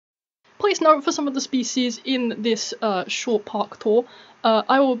please note for some of the species in this short park tour,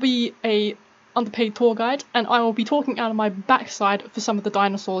 I will be a underpaid tour guide, and I will be talking out of my backside for some of the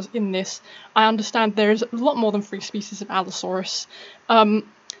dinosaurs in this. I understand there's a lot more than 3 species of Allosaurus.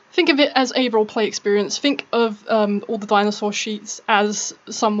 Think of it as a roleplay experience. Think of all the dinosaur sheets as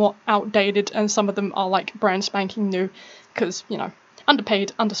somewhat outdated, and some of them are like brand spanking new, because, you know,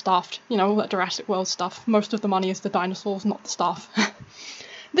 underpaid, understaffed, you know, all that Jurassic World stuff. Most of the money is the dinosaurs, not the staff.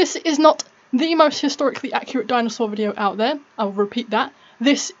 This is not the most historically accurate dinosaur video out there. I will repeat that.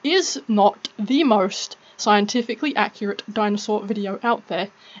 This is not the most scientifically accurate dinosaur video out there.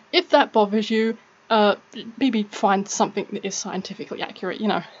 If that bothers you, maybe find something that is scientifically accurate, you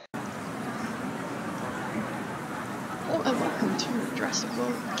know. Hello and welcome to Jurassic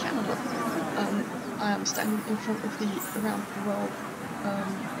World Canada. I am standing in front of the Around the World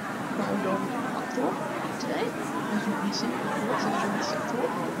Biodome Park tour today. As you can see, it's a Jurassic tour.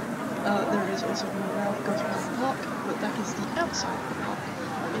 There is also one around that goes around the park, but that is the outside of the park,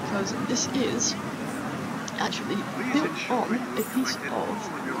 because this is actually built on a piece of a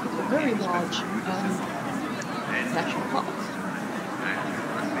very large national park.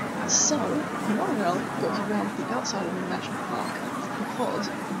 So, the monorail goes around the outside of the national park because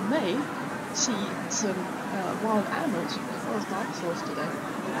you may see some wild animals as well as dinosaurs today.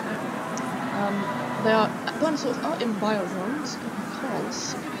 Dinosaurs are in biodomes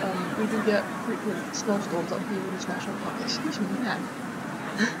because we do get frequent snowstorms up here in this national park. Excuse me, man.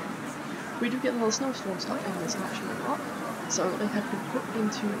 We do get a lot of snowstorms up in this national park, so they have been put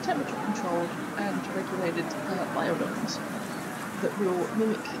into temperature controlled and regulated biodomes that will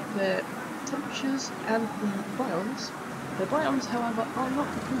mimic their temperatures and the biomes. The biomes, however, are not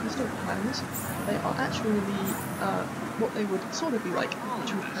completely historic biomes. They are actually what they would sort of be like to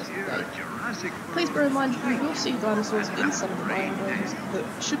the present day. Please bear in mind, you will see dinosaurs in some of the biodomes that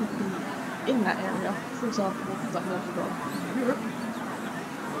shouldn't be in that area. For example, dinosaurs in Europe.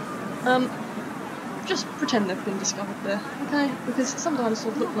 Just pretend they've been discovered there, okay? Because some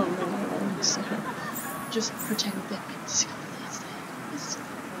dinosaurs look lonely on their own, so just pretend they've been discovered there.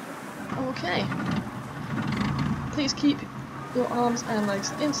 Okay. Please keep your arms and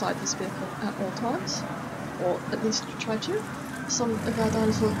legs inside this vehicle at all times, or at least try to. Some of our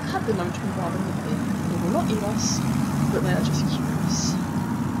dinosaurs have been known to be rather nippy. They will not eat us, but they are just curious.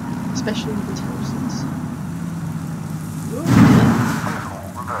 Especially the pterosaurs.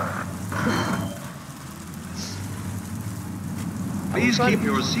 Please keep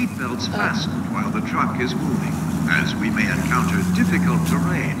your seatbelts fastened while the truck is moving, as we may encounter difficult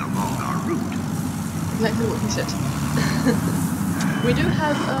terrain along our route. Exactly what he said. We do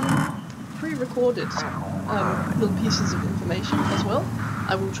have pre-recorded little pieces of information as well.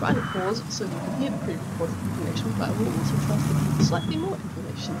 I will try to pause so you can hear the pre-recorded information, but I will also try to give you slightly more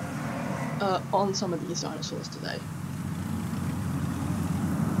information on some of these dinosaurs today.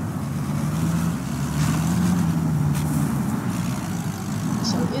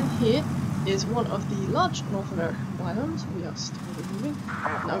 So in here is one of the large North American biomes. We are still moving.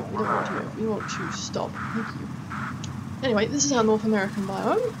 No, we don't want to move. We want to stop. Thank you. Anyway, this is our North American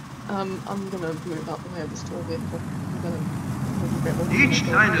biome. I'm going to move out the way of this tour vehicle. Each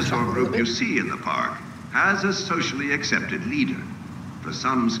dinosaur group you see in the park has a socially accepted leader. For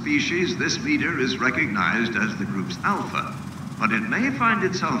some species, this leader is recognized as the group's alpha, but it may find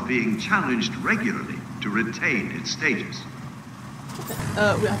itself being challenged regularly to retain its status.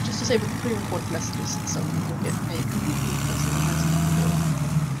 We have just disabled the pre-recorded messages so we will get a completely personalized video.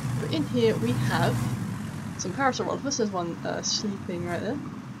 But in here we have some Parasaurolophus, there's one sleeping right there.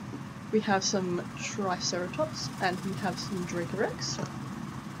 We have some Triceratops, and we have some Dracorex.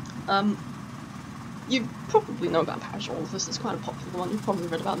 You probably know about Parasaurolophus, it's quite a popular one, you've probably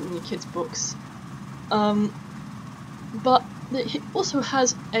read about them in your kids' books. But it also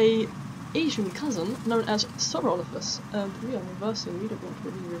has a Asian cousin known as Saurolophus, and we are reversing, we don't want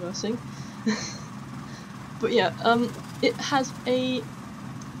to be reversing. But yeah, it has a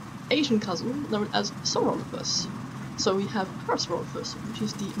Asian cousin known as Saurolophus. So we have Parasaurolophus, which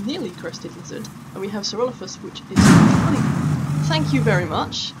is the nearly crested lizard, and we have Saurolophus, which is thank you very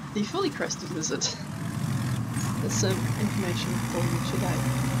much, the fully crested lizard. There's some information for you today.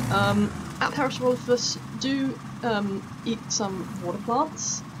 Our Parasaurolophus do eat some water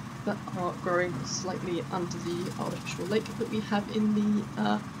plants that are growing slightly under the artificial lake that we have in the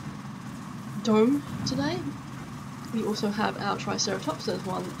dome today. We also have our Triceratops, there's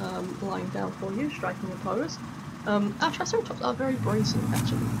one lying down for you, striking a pose. Our Triceratops are very brazen,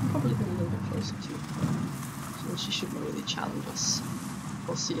 actually. Probably get a little bit closer to her, so she shouldn't really challenge us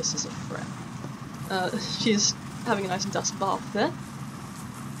or see us as a threat. She's having a nice dust bath there.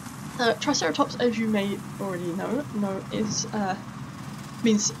 Triceratops, as you may already know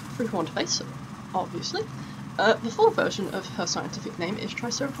means three-horned face, obviously. The full version of her scientific name is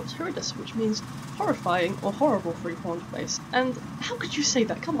Triceratops horridus, which means horrifying or horrible three-horned face. And how could you say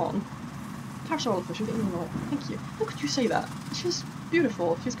that? Come on. Parasaurolophus, you're getting annoyed. Thank you. How could you say that? She's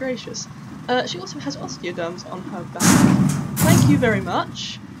beautiful. She's gracious. She also has osteoderms on her back. Thank you very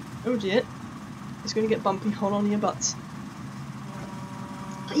much. Oh dear. It's going to get bumpy. Hold on to your butts.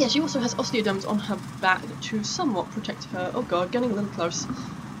 Yeah, she also has osteoderms on her back to somewhat protect her. Oh god, getting a little close.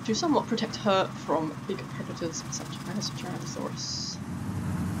 To somewhat protect her from big predators such as Tyrannosaurus.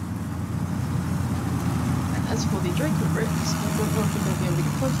 And as for the Dracobricks, I don't know if you're going to be able to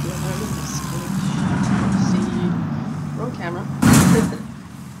get close to it. See, wrong camera.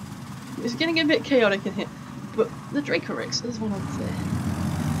 It's getting a bit chaotic in here, but the Dracobricks is one over there.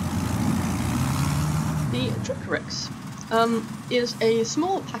 The Dracobricks is a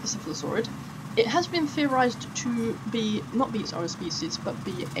small pachycephalosaurid. It has been theorized to be not be its own species, but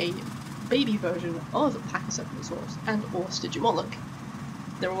be a baby version of Pachycephalosaurus and or Stygimoloch.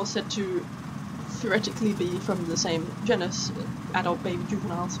 They're all said to theoretically be from the same genus, adult, baby,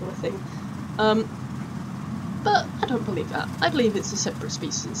 juvenile sort of thing. But I don't believe that. I believe it's a separate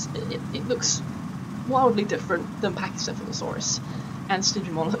species. It looks wildly different than Pachycephalosaurus and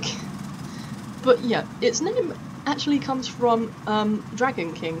Stygimoloch. But yeah, its name actually comes from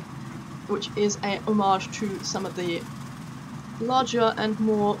Dragon King, which is a homage to some of the larger and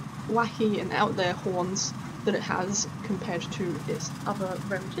more wacky and out there horns that it has compared to its other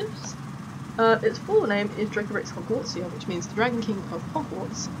relatives. Its full name is Dracobrix Hogwartsia, which means the Dragon King of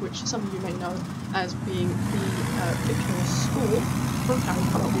Hogwarts, which some of you may know as being the fictional school from Harry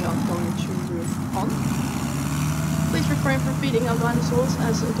Potter we are going to move on. Please refrain from feeding our dinosaurs,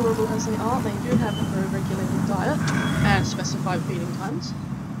 as adorable as they are. They do have a very regulated diet and specified feeding times.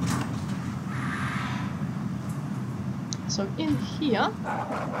 So in here,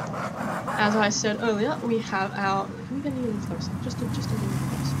 as I said earlier, we have our... Can we get a little closer? Just a little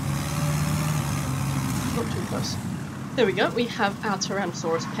close. Not too close. There we go. We have our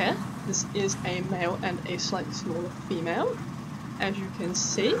Tyrannosaurus pair. This is a male and a slightly smaller female, as you can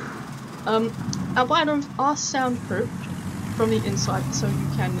see. Our biodomes are soundproofed from the inside, so you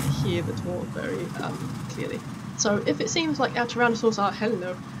can hear the talk very clearly. So if it seems like our Tyrannosaurs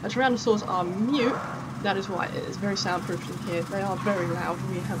are mute, that is why. It is very soundproof in here. They are very loud.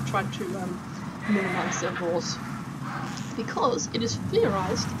 We have tried to minimize their roars, because it is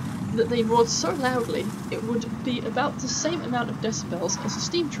theorized that they roared so loudly it would be about the same amount of decibels as a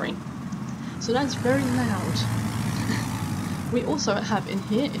steam train. So that is very loud. We also have in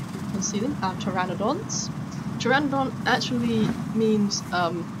here, if you can see them, our pteranodons. Pteranodon actually means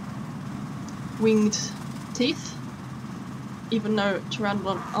winged teeth, even though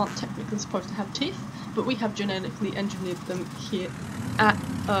pteranodon aren't technically supposed to have teeth, but we have genetically engineered them here at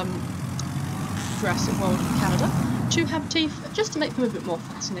Jurassic World, Canada, to have teeth, just to make them a bit more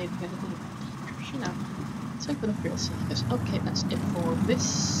fascinating and a little bit, you know. Let's open up real circus. Okay, that's it for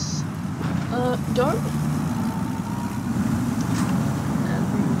this dome. And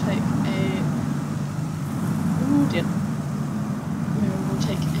we will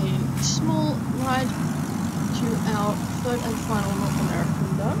take a small ride to our third and final North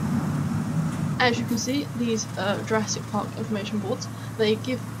American dome. As you can see, these Jurassic Park information boards, they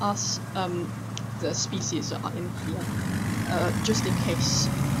give us the species that are in here, just in case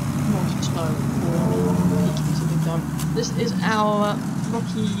you wanted to know before we peek into the dome. This is our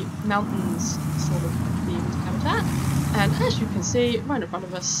Rocky Mountains sort of themed habitat, and as you can see, right in front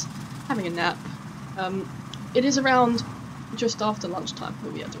of us, having a nap. It is around just after lunchtime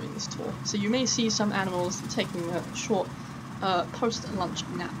that we are doing this tour, so you may see some animals taking a short post-lunch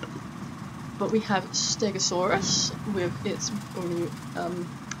nap. But we have Stegosaurus with its bony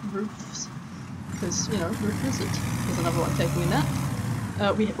roofs, because, you know, roof lizard is another one taking a nap.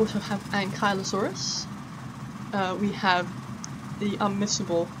 We also have Ankylosaurus. We have the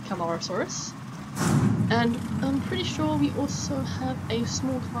unmissable Camarasaurus. And I'm pretty sure we also have a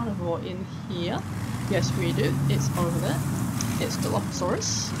small carnivore in here. Yes, we do. It's over there. It's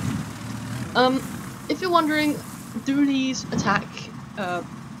Dilophosaurus. If you're wondering, do these attack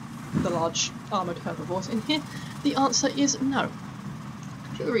the large armoured herbivores in here? The answer is no.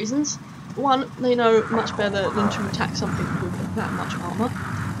 Two reasons. One, they know much better than to attack something with that much armour.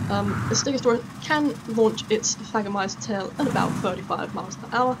 The Stegosaurus can launch its phagomized tail at about 35 miles per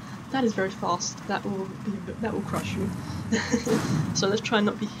hour. That is very fast. That will crush you. So let's try and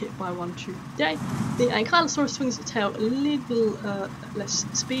not be hit by one today. The Ankylosaurus swings its tail a little less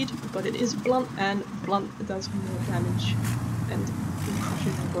speed, but it is blunt, and blunt does more damage. and it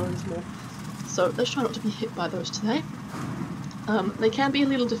crushes and burns more. So let's try not to be hit by those today. They can be a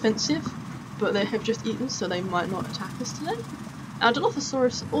little defensive, but they have just eaten, so they might not attack us today. Our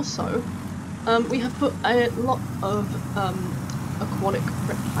Dilophosaurus also, we have put a lot of aquatic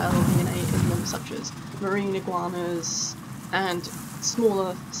reptile DNA in them, such as marine iguanas and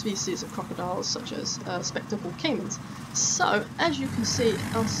smaller species of crocodiles, such as spectacled caimans. So, as you can see,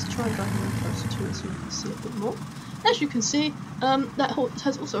 I'll try and go a little closer to it so you can see a bit more. As you can see, that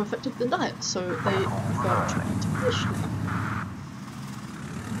has also affected the diet, so they prefer to eat fish now.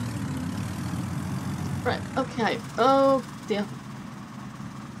 Right, okay. Oh dear.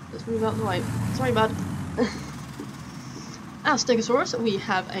 Let's move out of the way. Sorry, bud. Our Stegosaurus, we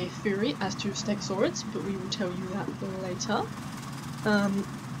have a theory as to Stegosaurids, but we will tell you that later.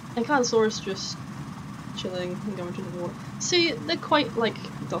 Ankylosaurus just chilling and going to the water. See, they're quite, like,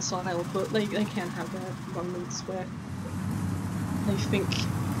 docile, but they can have their moments where they think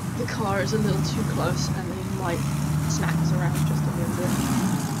the car is a little too close and they might smack us around just a little bit.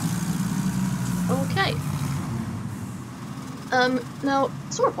 Okay. Now,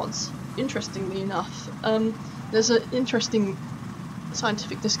 sauropods, interestingly enough, there's an interesting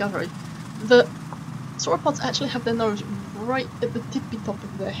scientific discovery that sauropods actually have their nose right at the tippy top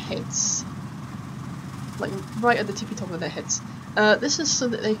of their heads. Like, right at the tippy top of their heads. This is so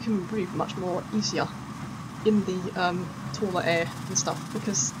that they can breathe much more easier in the taller air and stuff,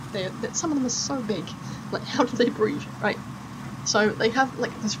 because some of them are so big. Like, how do they breathe, right? So they have,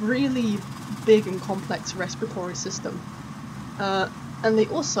 like, this really big and complex respiratory system. And they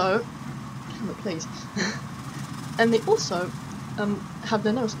also, camera please, and they also have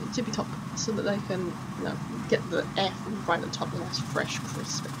their nose at the tippy top so that they can, you know, get the air from right at the top, the nice fresh,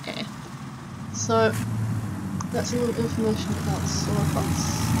 crisp air. So that's a little information about sauropods.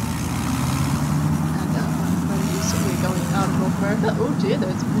 And we're going out of North America. Oh dear,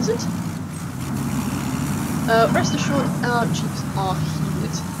 there's a blizzard. Rest assured, our jeeps are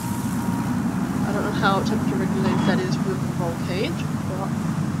heated. I don't know how temperature regulated that is with the roll cage, but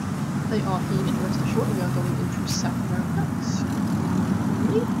they are heated. Rest assured, we are going into South America.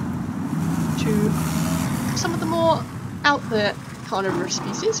 To some of the more out there carnivorous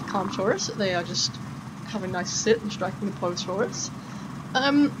species, Carnotaurus. They are just having a nice sit and striking the Posaurus.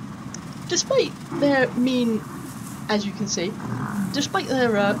 Despite their mean, as you can see, despite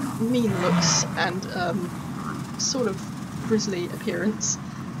their mean looks and sort of grisly appearance,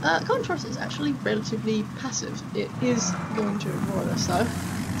 Carnotaurus is actually relatively passive. It is going to avoid us though,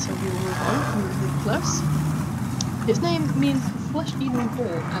 so we will move on, move really close. Its name means flesh-eating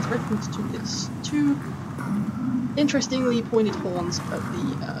ball, as reference to its two interestingly pointed horns at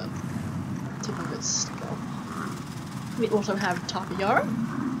the tip of its skull. We also have Tapiara,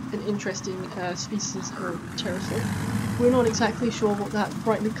 an interesting species of pterosaur. We're not exactly sure what that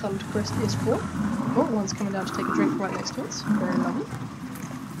brightly coloured crest is for. Oh, one's coming down to take a drink right next to us. Very lovely.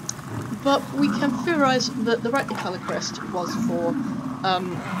 But we can theorise that the brightly coloured crest was for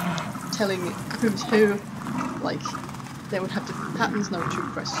telling who's who. Like, they would have different patterns, no two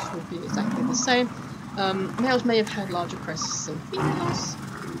crests would be exactly the same. Males may have had larger crests than females,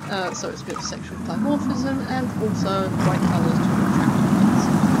 so it's a bit of sexual dimorphism, and also bright colours to attract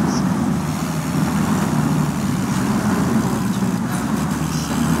males.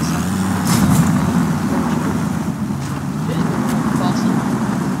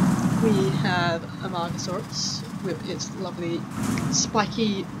 We have Amargasaurus with its lovely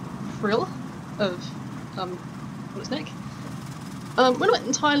spiky frill of on its neck. We're not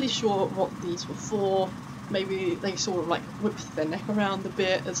entirely sure what these were for. Maybe they sort of like whipped their neck around a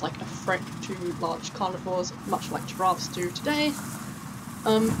bit as like a threat to large carnivores, much like giraffes do today.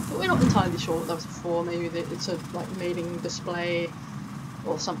 But we're not entirely sure what those are for. Maybe it's a like mating display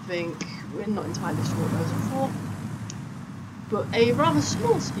or something. We're not entirely sure what those are for. But a rather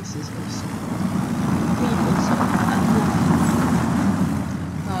small species of sauropod.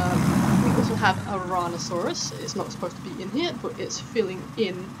 We also have a Rhinoceros. It's not supposed to be in here, but it's filling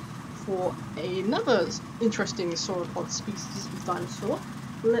in for another interesting sauropod species of dinosaur.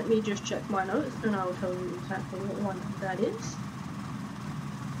 Let me just check my notes and I'll tell you exactly what one that is.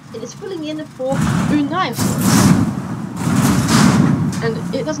 It is filling in for Uniosaurus.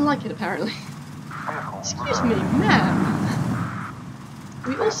 And it doesn't like it apparently. Excuse me, ma'am.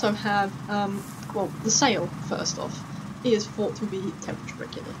 We also have, well, the sail, first off, is thought to be temperature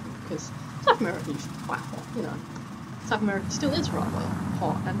regulated, because South America is quite hot, you know. South America still is rather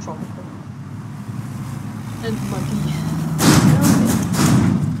hot and tropical. And muggy.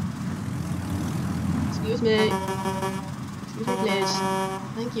 Excuse me. Excuse me, please.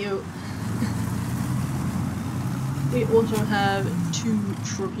 Thank you. We also have 2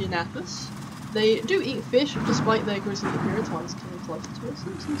 Tropianathus. They do eat fish, despite their grisly appearance. One's coming closer to us.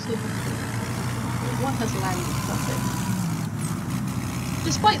 Let's see. One has landed, perfect.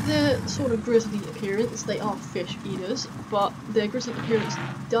 Despite their sort of grisly appearance, they are fish eaters, but their grisly appearance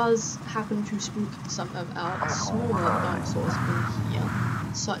does happen to spook some of our smaller dinosaurs in here,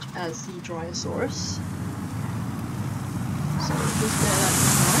 such as the Dryosaurus. So just bear that in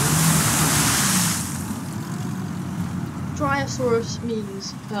mind. Dryosaurus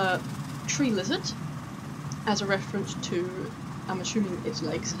means tree lizard, as a reference to, I'm assuming, its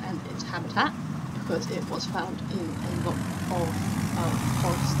legs and its habitat, because it was found in a lot of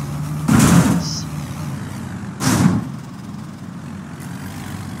forest areas.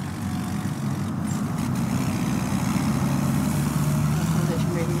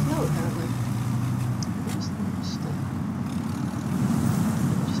 Foundation rating is low, apparently.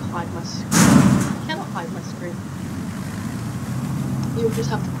 Just hide my screen. I cannot hide my screen. You'll just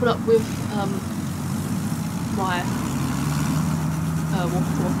have to put up with my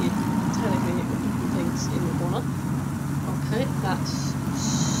walkie-talkie telling me different things in the corner. Okay, that's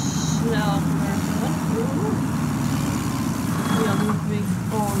now we are moving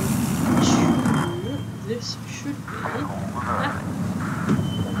on to this should be Africa.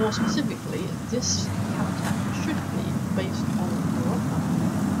 But more specifically, this habitat should be based on Europa.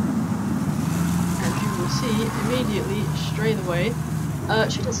 And you will see immediately, straight away,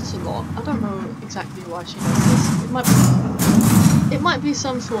 she does this a lot. I don't know exactly why she does this. It might be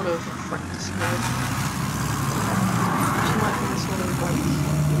some sort of practice mode. She might be sort of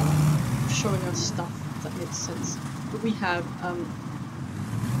like showing us stuff, if that makes sense. But we have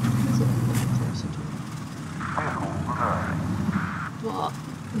but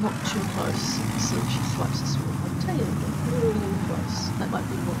not too close. See if she swipes us with her tail. Really close. That might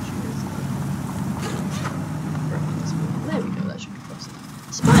be what she is. There we go, that should be close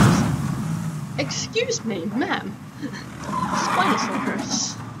enough. Spiders! Excuse me, ma'am!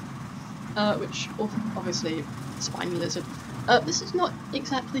 Spinosaurus. Which, obviously, spiny lizard. This is not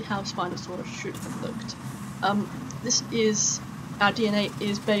exactly how Spinosaurus should have looked. This is, our DNA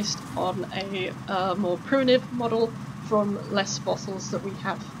is based on a more primitive model from less fossils that we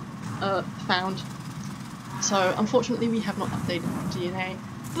have found. So, unfortunately, we have not updated the DNA.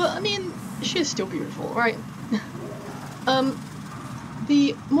 But, I mean, she is still beautiful, right?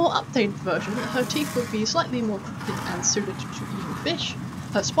 The more updated version, her teeth would be slightly more crooked and suited to eating fish.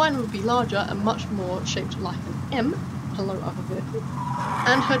 Her spine would be larger and much more shaped like an M, hello other vehicle,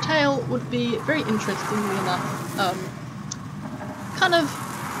 and her tail would be, very interestingly enough, kind of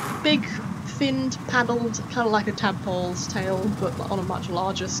big, finned, paddled, kind of like a tadpole's tail, but on a much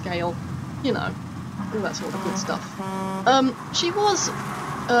larger scale, you know, all that sort of good stuff. She was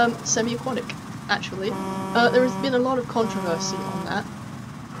semi-aquatic, actually. There has been a lot of controversy on that.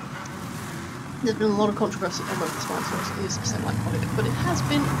 There's been a lot of controversy on whether the Spinosaurus is semi-aquatic, but it has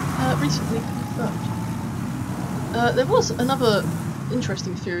been recently confirmed. There was another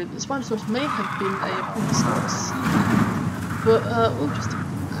interesting theory that the Spinosaurus may have been a prehistoric sea, but we'll just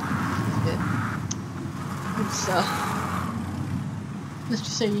yeah. Let's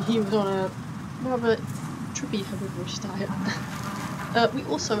just say he was on a rather trippy herbivorous diet. We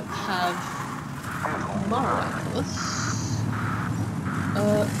also have Minuets.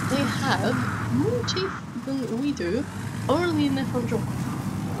 They have more teeth than we do, only in their front jaw.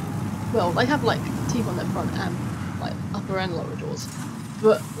 Well, they have like teeth on their front and like upper and lower jaws,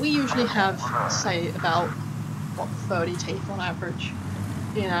 but we usually have, say, about what, 30 teeth on average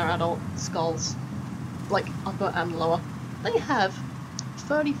in our adult skulls, like upper and lower. They have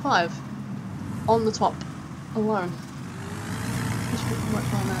 35 on the top alone. Which you might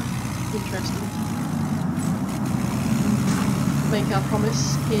find that interesting. Make our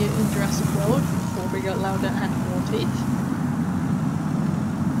promise here in Jurassic World before we get louder and more teeth.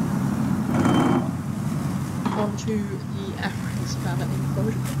 Onto the African savannah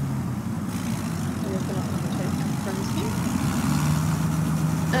enclosure. We're going to undertake our friends here.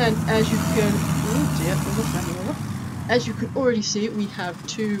 And as you can, oh dear, there's a family over. As you can already see, we have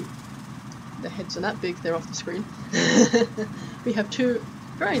two. The heads are that big; they're off the screen. We have two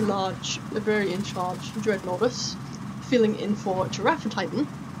very large, very in charge Dreadnoughtus, filling in for Giraffatitan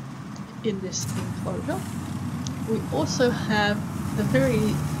in this enclosure. We also have a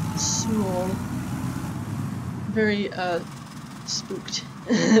very small, very spooked,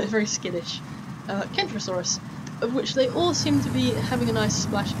 very skittish Kentrosaurus, of which they all seem to be having a nice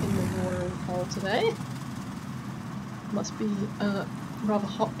splash in the watering hole today. Must be rather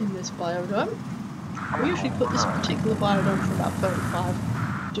hot in this biodome. We usually put this particular biodome for about 35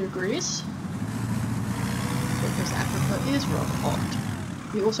 degrees. because Africa is rather hot.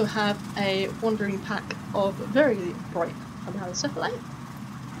 We also have a wandering pack of very bright Amalocephalae.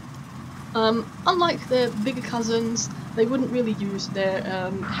 Unlike their bigger cousins, they wouldn't really use their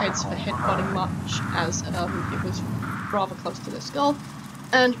heads for headbutting much, as it was rather close to their skull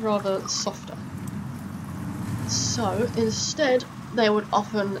and rather softer. So instead, they would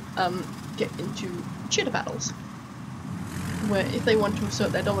often get into cheetah battles, where if they want to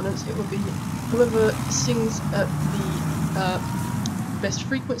assert their dominance, it would be whoever sings at the best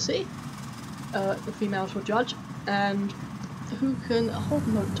frequency, the females will judge, and who can hold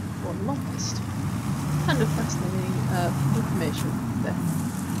note for the longest. Kind of fascinating information there.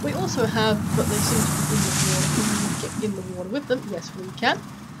 We also have, but they seem to be in the water. Can we get in the water with them? Yes, we can.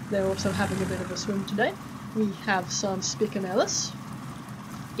 They're also having a bit of a swim today. We have some Spicamelus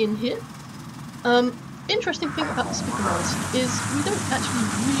in here. Interesting thing about the Spicamelus is we don't actually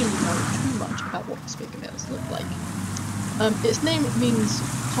really know too much about what the Spicamelus look like. Its name means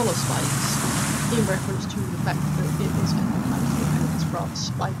hollow spikes, in reference to the fact that it is an dinosaur and it's rather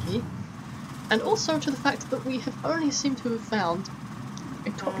spiky, and also to the fact that we have only seemed to have found a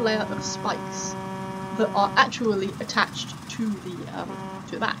top layer of spikes that are actually attached to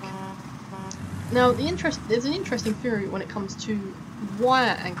the back. Now, there's an interesting theory when it comes to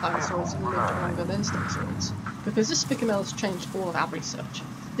why ankylosaurs lived longer than stegosaurs, because this Spicamelus changed all of our research.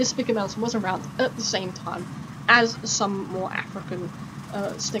 This Spicamelus was around at the same time as some more African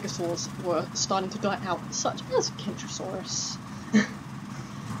stegosaurs were starting to die out, such as Kentrosaurus.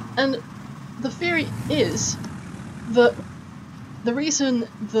 And the theory is that the reason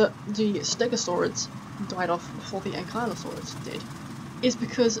that the stegosaurids died off before the ankylosaurs did is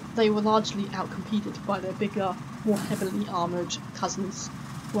because they were largely outcompeted by their bigger, more heavily armoured cousins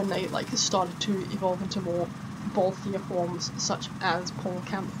when they started to evolve into more bulkier forms such as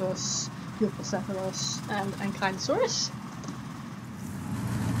Polycanthus, Pulpocephalus, and Ankylosaurus.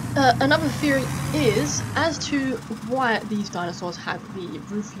 Another theory is, as to why these dinosaurs have the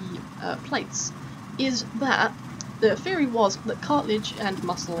roofy plates, is that the theory was that cartilage and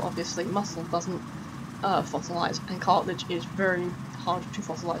muscle, obviously muscle doesn't fossilise, and cartilage is very hard to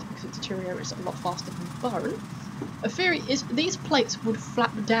fossilise because it deteriorates a lot faster than bone. A theory is these plates would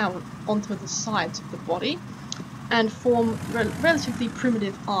flap down onto the sides of the body and form relatively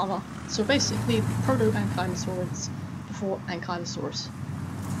primitive armour. So basically, proto-ankylosaurids before Ankylosaurus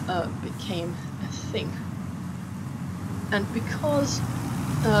became a thing. And because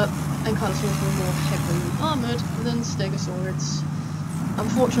Ankylosaurs were more heavily armoured than stegosaurids,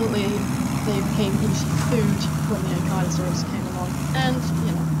 unfortunately they became easy food when the Ankylosaurus came along, and,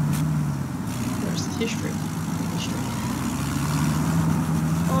 you know, the rest is history.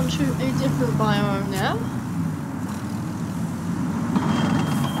 On to a different biome now.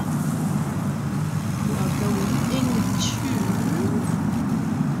 We are going into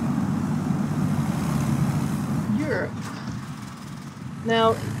Europe.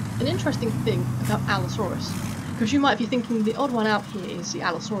 Now, an interesting thing about Allosaurus, because you might be thinking the odd one out here is the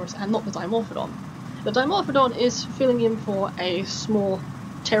Allosaurus and not the Dimorphodon. The Dimorphodon is filling in for a small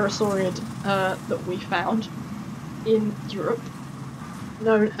pterosaurid that we found in Europe,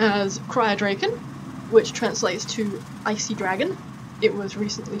 known as Cryodraken, which translates to Icy Dragon. It was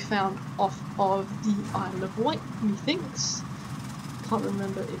recently found off of the Isle of Wight, methinks. Can't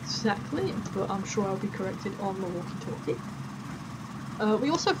remember exactly, but I'm sure I'll be corrected on the walkie-talkie.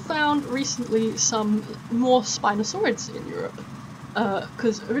 We also found recently some more Spinosaurids in Europe,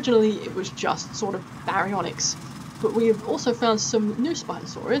 because originally it was just sort of baryonyx, but we have also found some new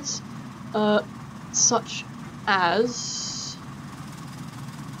Spinosaurids, such as...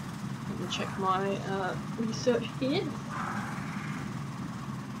 Let me check my research here.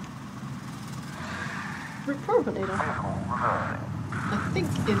 Reprobinator, I think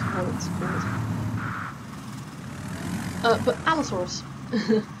is what it's called. But Allosaurus,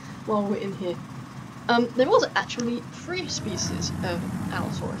 while we're in here. There was actually 3 species of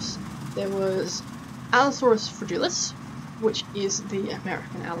Allosaurus. There was Allosaurus fragilis, which is the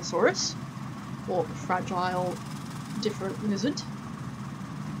American Allosaurus, or fragile, different lizard.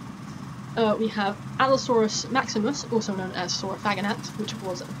 We have Allosaurus maximus, also known as Saurophagonat, which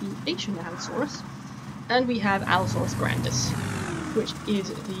was the Asian Allosaurus. And we have Allosaurus grandis, which is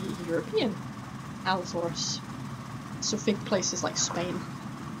the European Allosaurus. So think places like Spain.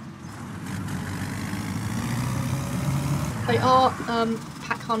 They are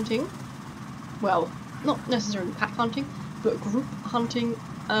pack hunting, well, not necessarily pack hunting, but group hunting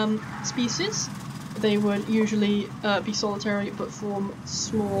species. They would usually be solitary, but form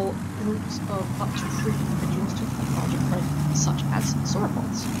small groups of up to 3 individuals to hunt larger prey, such as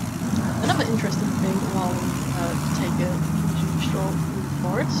sauropods. Another interesting thing while we take a leisurely stroll through the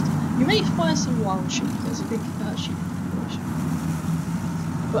forest, you may find some wild sheep. There's a big sheep population.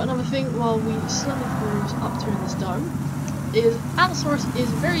 But another thing while we slowly cruise up to this dome is Allosaurus is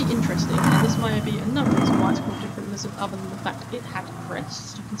very interesting, and this might be another reason why it's called a different lizard other than the fact it had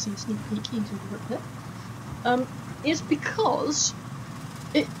crests. You can see a sneak peek into the rip there. Is because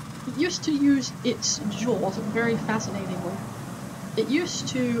it used to use its jaws very fascinatingly. It used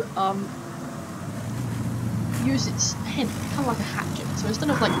to use its head kind of like a hatchet. So instead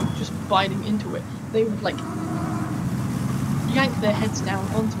of like just biting into it, they would like yank their heads down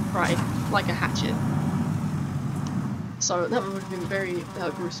onto prey like a hatchet. So that would have been very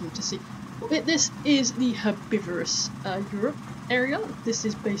gruesome to see. This is the herbivorous Europe area. This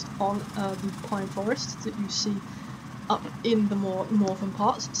is based on the pine forests that you see up in the more northern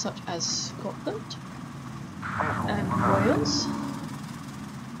parts, such as Scotland and Wales.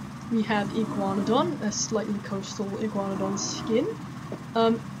 We have Iguanodon, a slightly coastal Iguanodon skin.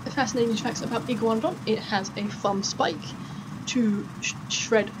 Fascinating facts about Iguanodon: it has a thumb spike to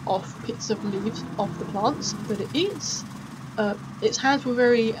shred off bits of leaves off the plants that it eats. Its hands were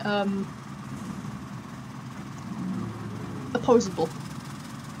very opposable,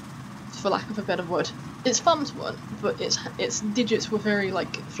 for lack of a better word. Its thumbs weren't, but its digits were very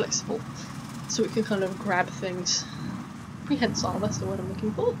like flexible, so it could kind of grab things. Prehensile, that's the word I'm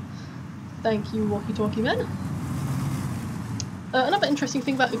looking for. Thank you, walkie-talkie man. Another interesting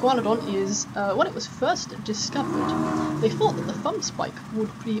thing about Iguanodon is when it was first discovered, they thought that the thumb spike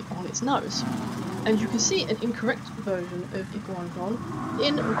would be on its nose. And you can see an incorrect version of Iguanodon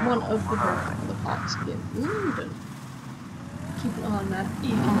in one of the very popular parks in London. Keep an eye on that if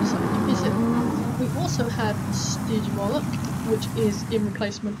you decide to visit. We also have Stygimoloch, which is in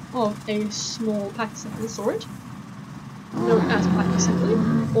replacement of a small Pachycephalosaurid, known as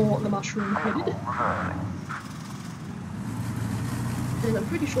Pachycephaly, or the mushroom-headed. And I'm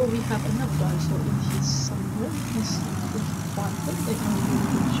pretty sure we have another dinosaur in here somewhere, because we can find them. They can really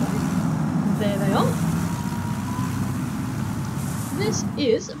good shape. There they are. This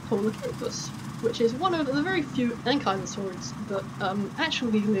is Polycanthus, which is one of the very few ankylosaurids that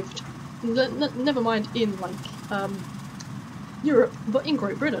actually lived, never mind in like Europe, but in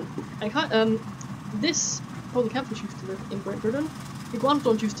Great Britain. This Polycanthus used to live in Great Britain.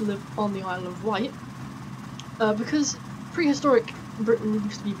 Iguanodons used to live on the Isle of Wight, because prehistoric Britain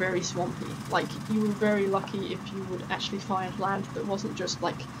used to be very swampy. Like, you were very lucky if you would actually find land that wasn't just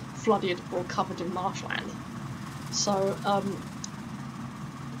like flooded or covered in marshland. So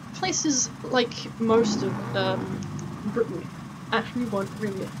places like most of Britain actually weren't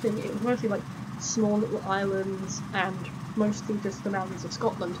really a thing. It was mostly like small little islands and mostly just the mountains of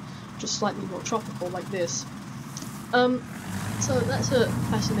Scotland, just slightly more tropical like this. So that's a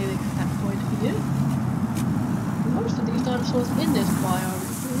fascinating factoid for you. Most of these dinosaurs in this biome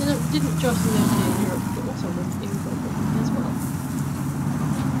didn't just live in Europe, but also lived in Great Britain as well.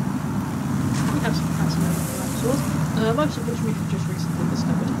 We have some fascinating dinosaurs, most of which we have just recently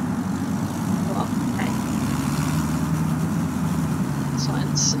discovered. Well, hey.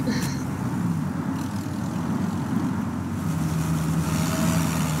 Science.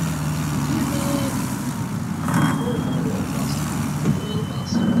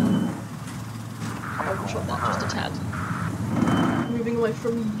 Overshot that just a tad. Moving away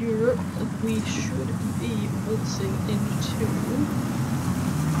from Europe, we should be waltzing into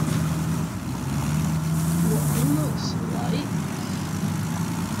what looks like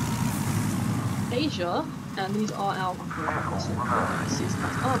Asia, and these are our progressive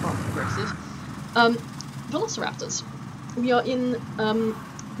velociraptors. We are in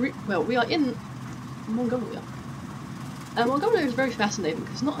we are in Mongolia. Mongolia is very fascinating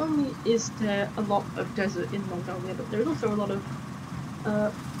because not only is there a lot of desert in Mongolia, but there is also a lot of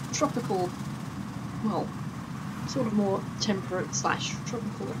tropical, well, sort of more temperate /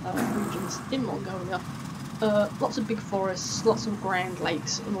 tropical regions in Mongolia. Lots of big forests, lots of grand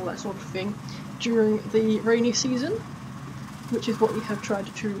lakes and all that sort of thing during the rainy season, which is what we have tried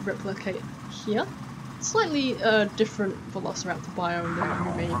to replicate here. Slightly different velociraptor biome than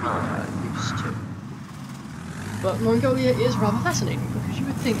you may be used to. But Mongolia is rather fascinating because you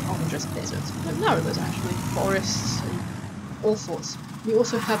would think, oh, just deserts. But no, there's actually forests and all sorts. We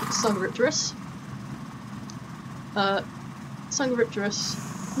also have Sunguripterus. Sunguripterus,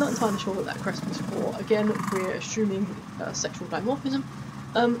 not entirely sure what that crest was for. Again, we're assuming sexual dimorphism.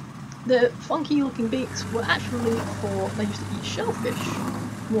 The funky looking beaks were actually for, they used to eat shellfish.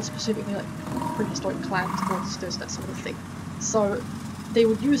 More specifically like prehistoric clams, monsters, that sort of thing. So they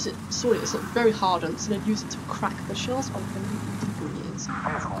would use it, it's very hardened, so they'd use it to crack the shells open and eat the debris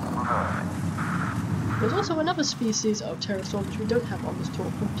inside. There's also another species of pterosaur which we don't have on this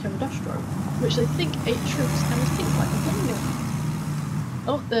tour called Pterodustro, which they think ate shrimps and is pink like a flamingo.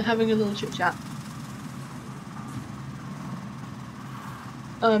 Oh, they're having a little chit chat.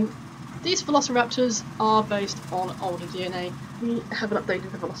 These velociraptors are based on older DNA. We haven't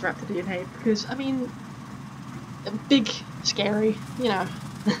updated the velociraptor DNA because, I mean, big, scary, you know,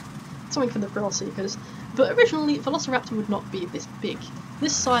 something for the thrill seekers. But originally, velociraptor would not be this big.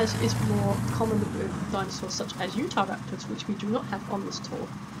 This size is more common with dinosaurs such as Utahraptors, which we do not have on this tour.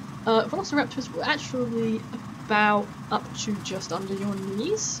 Velociraptors were actually about up to just under your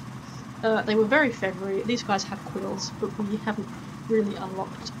knees. They were very feathery. These guys have quills, but we haven't really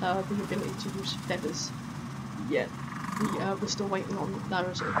unlocked the ability to use feathers yet. We're still waiting on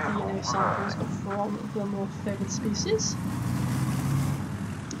those DNA samples from the more feathered species.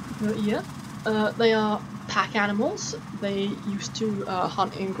 But yeah, they are pack animals. They used to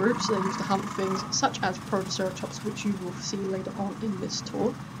hunt in groups. They used to hunt things such as Protoceratops, which you will see later on in this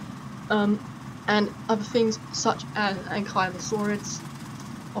tour, and other things such as ankylosaurids,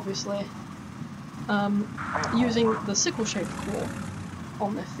 obviously, using the sickle-shaped claw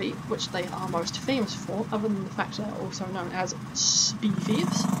on their feet, which they are most famous for, other than the fact they are also known as speed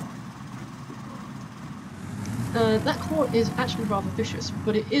thieves. That claw is actually rather vicious,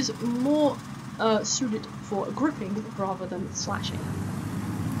 but it is more suited for gripping rather than slashing.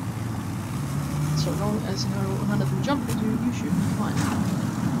 So long as none of them jump at you, you should be fine.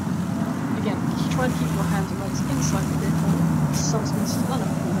 Again, try and keep your hands and legs inside the vehicle. Some species are not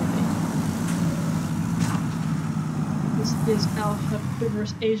maybe. This is our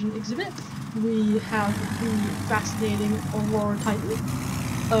herbivorous Asian exhibit. We have the fascinating Aurora Titan.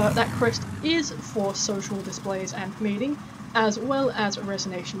 That crest is for social displays and mating, as well as a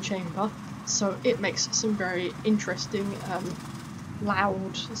resonation chamber, so it makes some very interesting,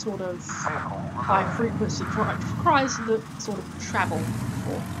 loud, sort of high-frequency cries that sort of travel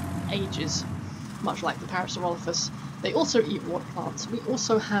for ages, much like the Parasaurolophus. They also eat water plants. We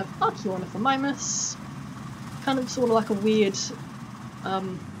also have Archaeornithomimus, kind of sort of like a weird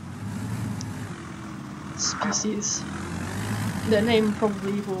species. Their name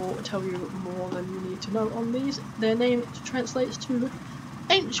probably will tell you more than you need to know on these. Their name translates to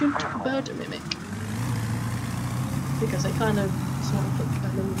Ancient Bird Mimic, because they kind of sort of look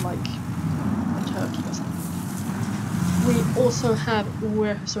a little like a turkey or something. We also have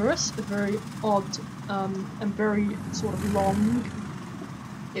Weresaurus, a very odd and very sort of long.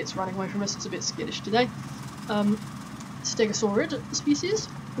 It's running away from us, it's a bit skittish today. Stegosaurid species.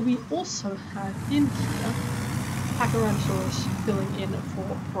 We also have in here Pachyrhinosaurus filling in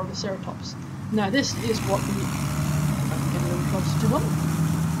for Protoceratops. Now this is what we... get a little closer to one.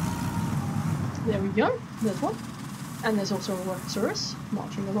 There we go, there's one. And there's also a Weresaurus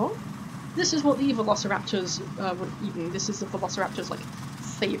marching along. This is what the Velociraptors would have eaten. This is the Velociraptor's like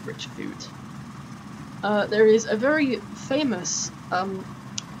favourite food. There is a very famous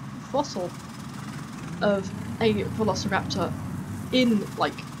fossil of a Velociraptor in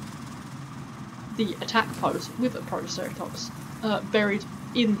like the attack pose with a Protoceratops buried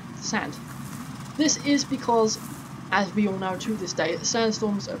in the sand. This is because, as we all know to this day,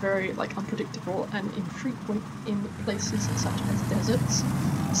 sandstorms are very like unpredictable and infrequent in places such as deserts.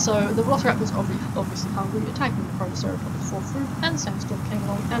 So the Velociraptors obviously hungry, attacking the Protoceratops for food, and sandstorm came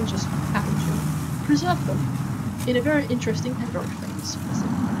along and just happened to preserve them in a very interesting and very famous specimen.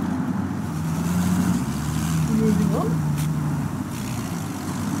 Moving on.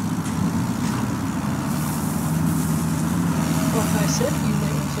 Like I said, you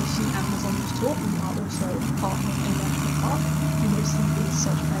may also see animals on this tour. We are also part of a national park. You may see things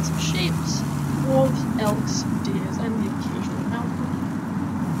such as sheeps, wolves, elks, deers, and the occasional mountain.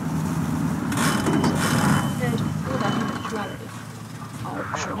 And for that eventuality, I'll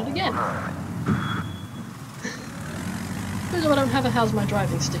show it again. Because I don't have a how's my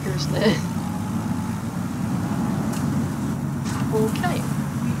driving stickers there. Okay,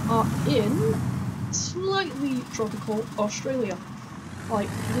 we are in slightly tropical Australia. Like,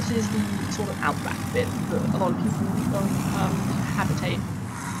 this is the sort of outback bit that a lot of people don't habitate.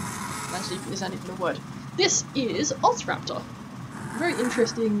 Actually, isn't even a word. This is Ozraptor, a very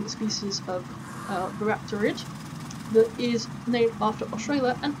interesting species of Raptorid that is named after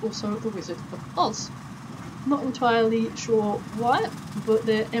Australia and also the Wizard of Oz. Not entirely sure why, but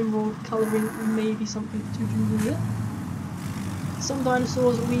their emerald colouring may be something to do with it. Some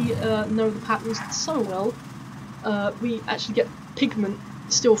dinosaurs, we know the patterns so well, we actually get pigment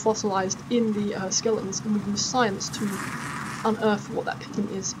still fossilised in the skeletons, and we use science to unearth what that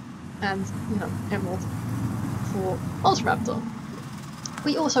pigment is, and, you know, emerald for Ozraptor.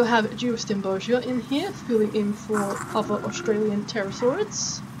 We also have Duostimbosia in here, filling in for other Australian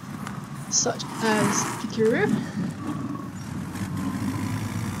pterosaurids, such as Kekuru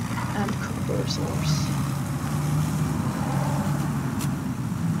and Kekuru.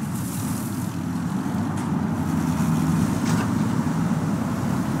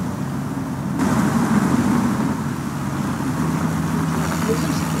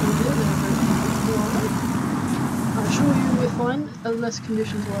 I'm sure you will find, unless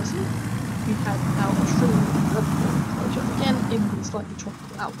conditions worsen, we have our Australian enclosure again in the slightly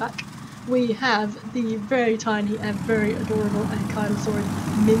tropical outback. We have the very tiny and very adorable ankylosaurid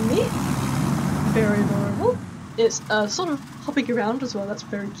Mini. Very adorable. It's sort of hopping around as well, that's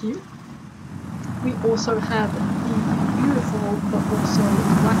very cute. We also have the beautiful but also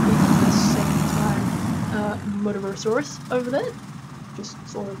wacky at the same time Murderosaurus over there. Just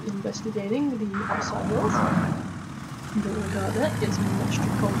sort of investigating the outside world. Don't worry about that, it's much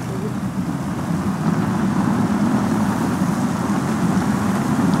too cold for you.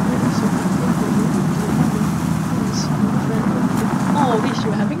 Oh, at least you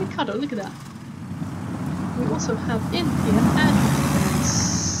were having a cuddle, look at that. We also have in here, as you can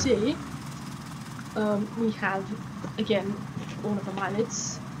see, we have, again, one of the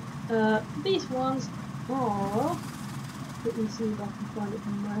Minuets. These ones are, let me see if I can find it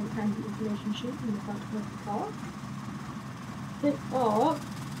from my handy information sheet in the front of the car. They are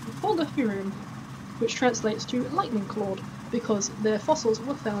Folgothurium, which translates to lightning clawed, because their fossils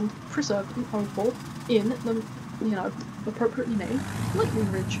were found preserved in opal in the, appropriately named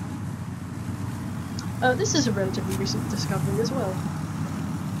Lightning Ridge. This is a relatively recent discovery as well.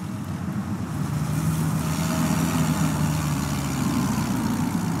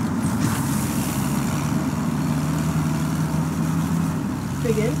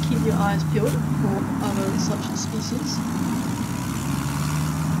 Again, keep your eyes peeled for other such species.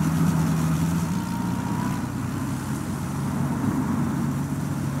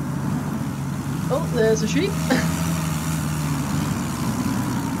 Oh, there's a sheep.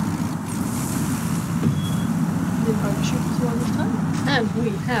 Didn't overshoot as well this time. And we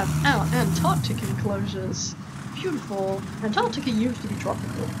have our Antarctic enclosures. Beautiful. Antarctica used to be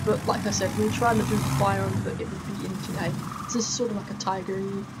tropical, but like I said, we'll try to do the biome that it would be in today. This is sort of like a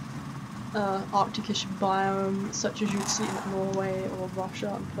tigery, Arctic-ish biome, such as you'd see in Norway or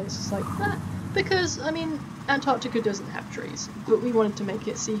Russia and places like that. Because, I mean, Antarctica doesn't have trees, but we wanted to make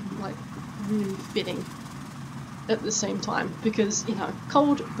it seem like really fitting at the same time, because,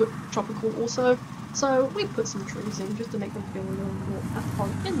 cold but tropical also. So we put some trees in just to make them feel a little more at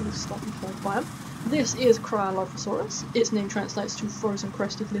home in this slightly cold biome. This is Cryolophosaurus. Its name translates to frozen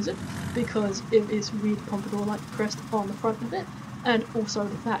crested lizard because it is really pompadour-like crest on the front of it, and also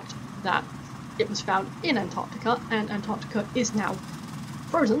the fact that it was found in Antarctica, and Antarctica is now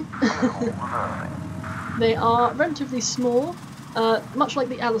frozen. They are relatively small. Much like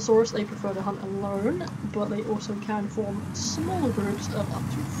the Allosaurus, they prefer to hunt alone, but they also can form smaller groups of up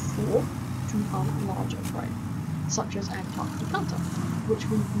to 4 to hunt larger prey, such as Antarcticata, which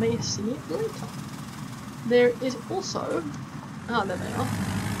we may see later. There is also... there they are.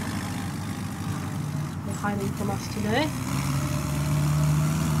 They're hiding from us today.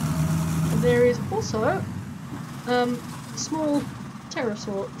 There is also small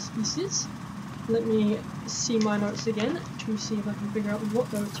pterosaur species. Let me see my notes again to see if I can figure out what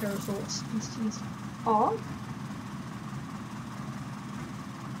those pterosaur species are.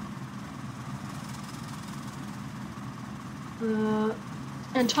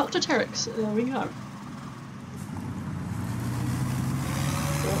 Antarctoteryx, there we go. Or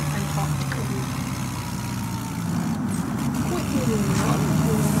Antarctica. Quickly moving on,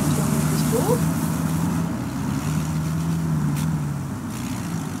 we'll have to move this forward.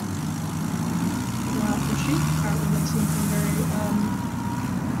 The sheep, apparently they seem to be very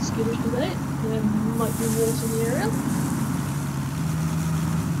skittish today. There might be wolves in the area.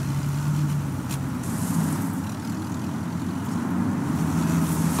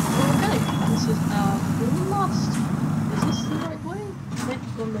 This is our last. Is this the right way?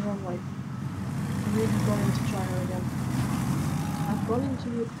 I've gone the wrong way. We've gone into China again. I've gone into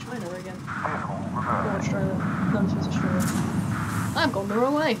China again. Or Australia. No, this was Australia. I've gone the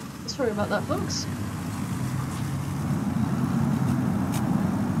wrong way. Sorry about that, folks.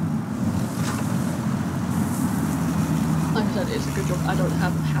 Like I said, it's a good job I don't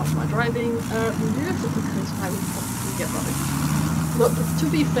have how's my driving reviewed because I would probably get rubbish. Look, to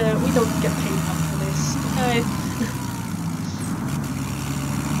be fair, we don't get paid enough for this, okay?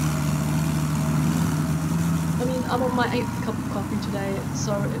 I mean, I'm on my 8th cup of coffee today,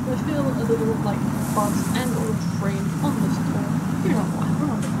 so if I feel a little, buzzed and or drained on this call, you know why.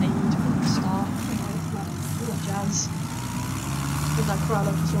 has that crowd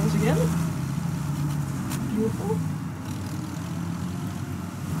of dinosaurs again. Beautiful.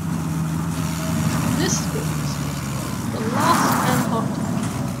 This is the last Antarctic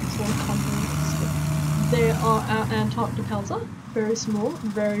sort of continent. There are our Antarctica, very small,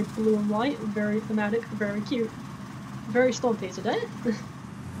 very blue and white, very thematic, very cute. Very stompy today.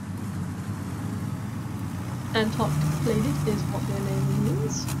 Antarctic plated is what their name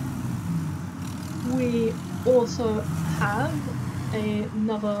means. We also have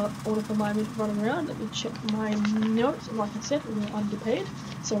another ornithopter running around. Let me check my notes. Like I said, we're underpaid,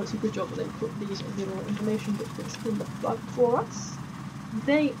 so it's a good job that they put these little information bits in the front for us.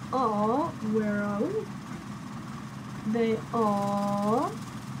 They are, where are we? They are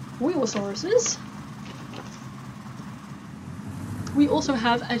Wheelosauruses. We also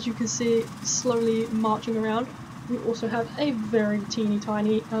have, as you can see, slowly marching around, we also have a very teeny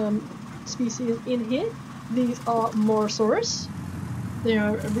tiny species in here. These are Morosaurus. They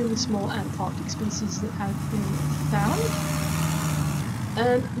are a really small Antarctic species that have been found.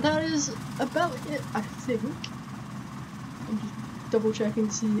 And that is about it, I think. I'm just double checking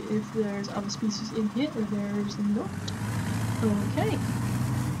to see if there's other species in here. There's not. Okay.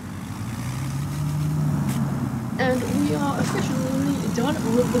 And we are officially done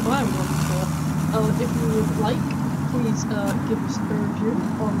with the Biodome tour. If you would like, please give us a review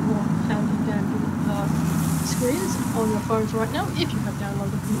on your handy-dandy screens on your phones right now. If you have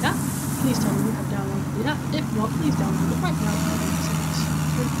downloaded the app, please tell me you have downloaded the app. If not, please download it right now.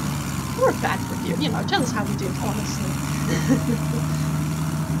 Or a bad review, you know, tell us how we did, honestly.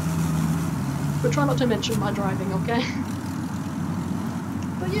 But try not to mention my driving, okay?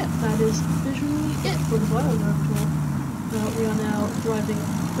 But yeah, that is visually it for the Biodome tour. We are now driving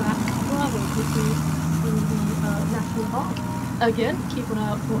back rather quickly in the national park. Again, keep an eye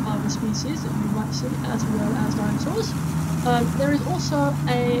out for other species that you might see, as well as dinosaurs. There is also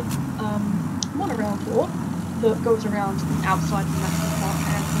a monorail tour that goes around the outside of the national park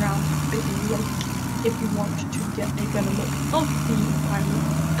and around Biggie Lake if you want to get a better look of the environment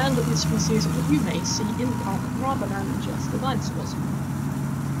and of the species that you may see in the park rather than just the dinosaurs.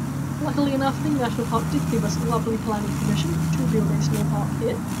 Luckily enough, the National Park did give us lovely planning permission to build a small park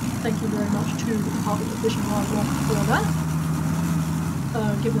here. Thank you very much to the Department of Fish and Wildlife for that.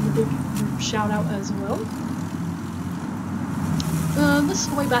 Give them a big shout out as well. This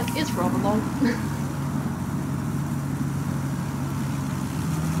way back is rather long.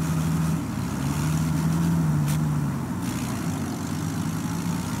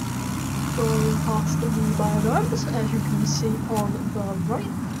 Going past the biodomes, as you can see on the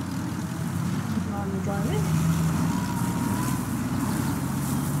right. I'm driving.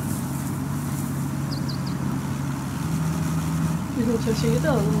 You can also see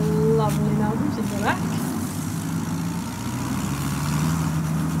the lovely mountains in the back.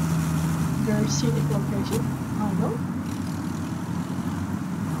 Very scenic location, I know.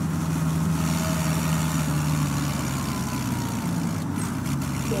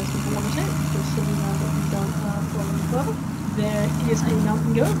 There's the water tank, just so we know that we don't go any further. There is a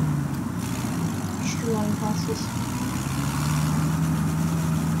mountain goat. Running past us.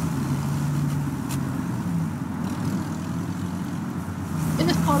 In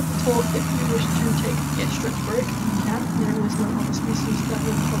this part of the tour, if you wish to take a stretch break, you can. There is no other species that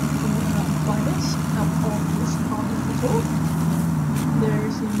will probably find us out on this part of the tour. There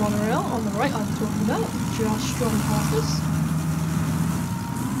is the monorail on the right I was talking about, just strolling past us.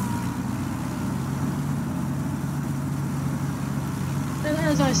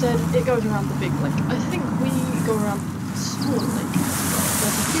 As I said, it goes around the big lake. I think we go around the small lake. There's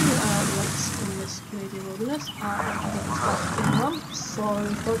a few lakes in this Canadian wilderness. I actually got stuck in one, so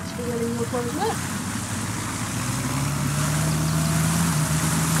folks for getting your clothes wet.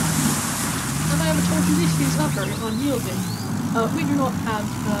 And I haven't told you these things are very unyielding. We do not have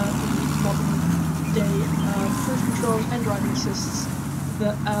the modern day cruise control and driving assists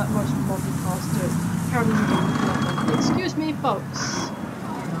that most modern cars do. Apparently we don't have them. Excuse me, folks.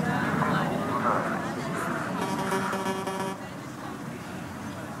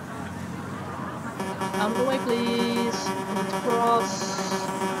 Out of the way, please. Cross.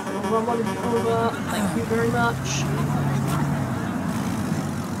 Run one of you over. Thank you very much.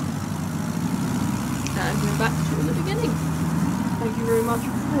 And we're back to the beginning. Thank you very much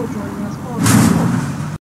for joining us on